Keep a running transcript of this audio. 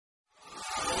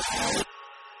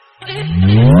I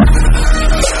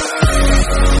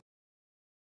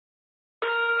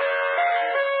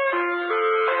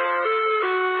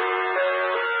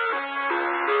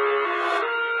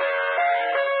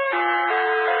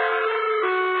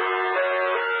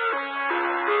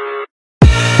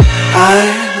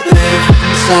live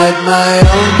inside my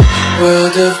own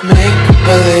world of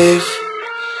make-believe.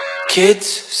 Kids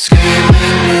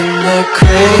screaming in their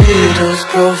cradles,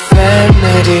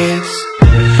 profanities.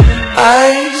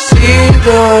 I see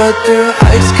the world through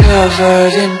eyes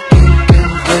covered in ink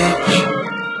and bleach.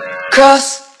 Cross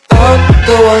out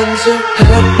the ones who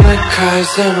heard my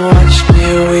cries and watched me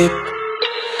weep.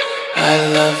 I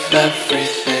love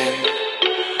everything.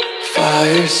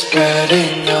 Fire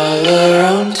spreading all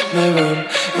around my room.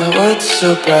 My world's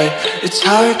so bright, it's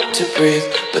hard to breathe,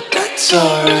 but that's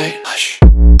alright. Hush.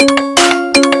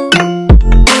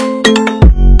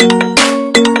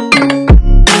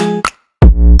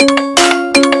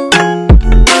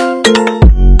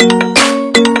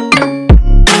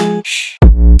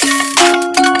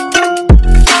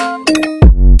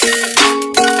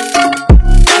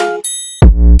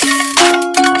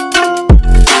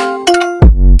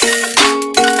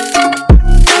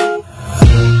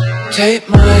 Tape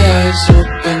my eyes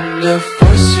open to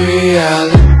force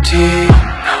reality.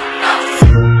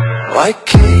 Why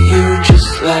can't you just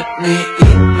let me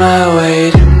eat my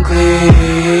weight in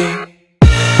glee?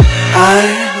 I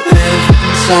live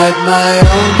inside my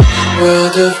own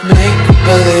world of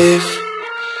make-believe.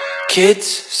 Kids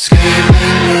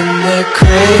screaming in their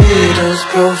cradles,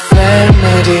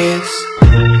 profanities.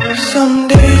 Some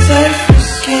days I feel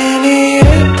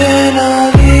skinnier than all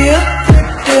the other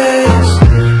days.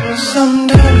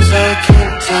 Sometimes I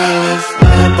can't tell if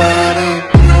my body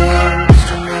belongs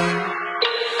to me.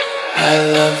 I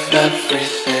love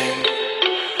everything.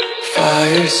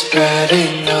 Fire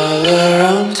spreading all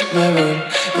around my room.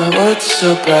 My world's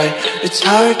so bright, it's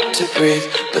hard to breathe,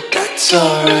 but that's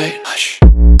alright. Hush.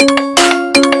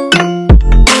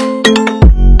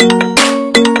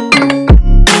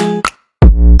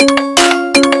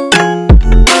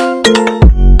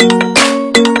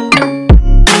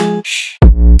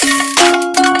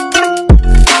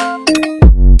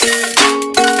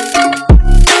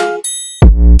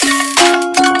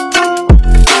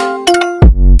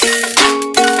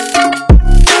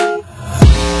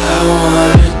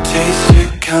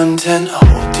 Content,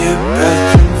 hold your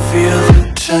breath and feel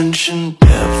the tension.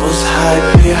 Devils hide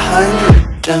behind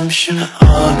redemption.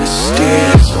 Honesty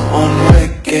is a one-way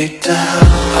gate to hell.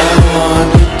 I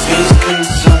wanna taste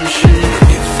consumption.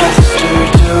 Be faster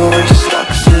to waste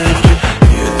oxygen.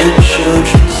 Hear the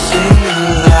children sing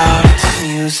aloud. It's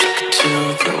music till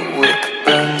the wick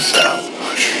burns out.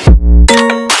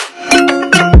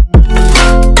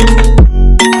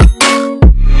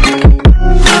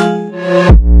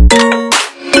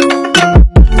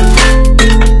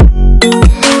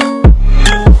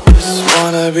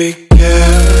 Be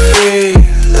carefree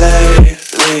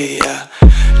lately, yeah.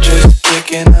 Just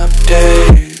picking up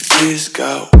daisies.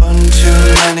 Got one too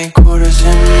many quarters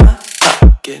in my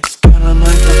pockets. Count 'em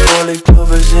like the 4-leaf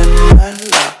clovers in my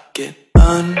locket.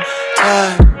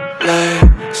 Untied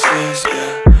laces,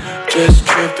 yeah. Just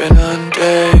tripping on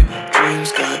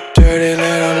daydreams. Got dirty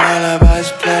little lullabies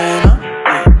playing on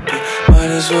repeat.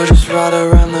 Might as well just ride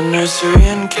around the nursery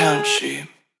and count sheep.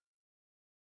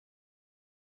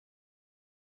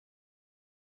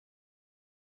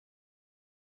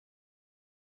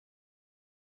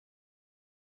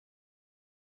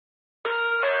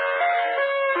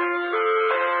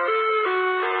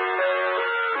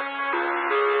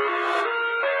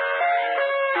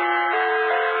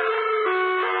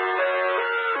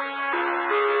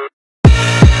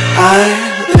 I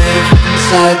live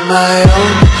inside my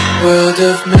own world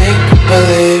of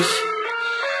make-believe.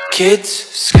 Kids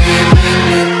screaming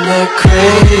in their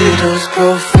cradles,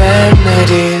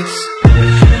 profanities.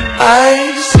 I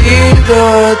see the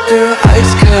world through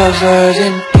eyes covered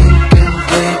in ink and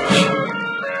bleach.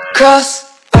 Cross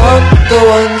out the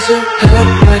ones who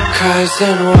heard my cries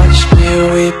and watched me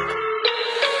weep.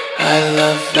 I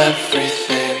love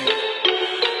everything.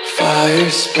 Fire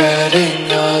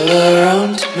spreading all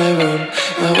around my room.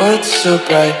 My world's so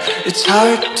bright, it's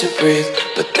hard to breathe,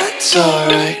 but that's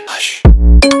alright. Hush.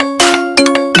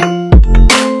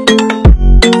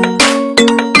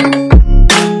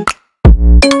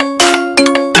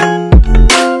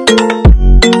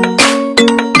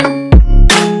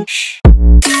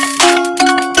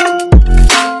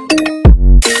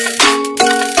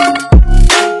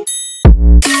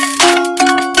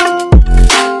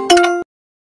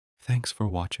 Thanks for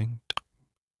watching.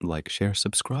 Like, share,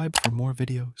 subscribe for more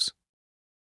videos.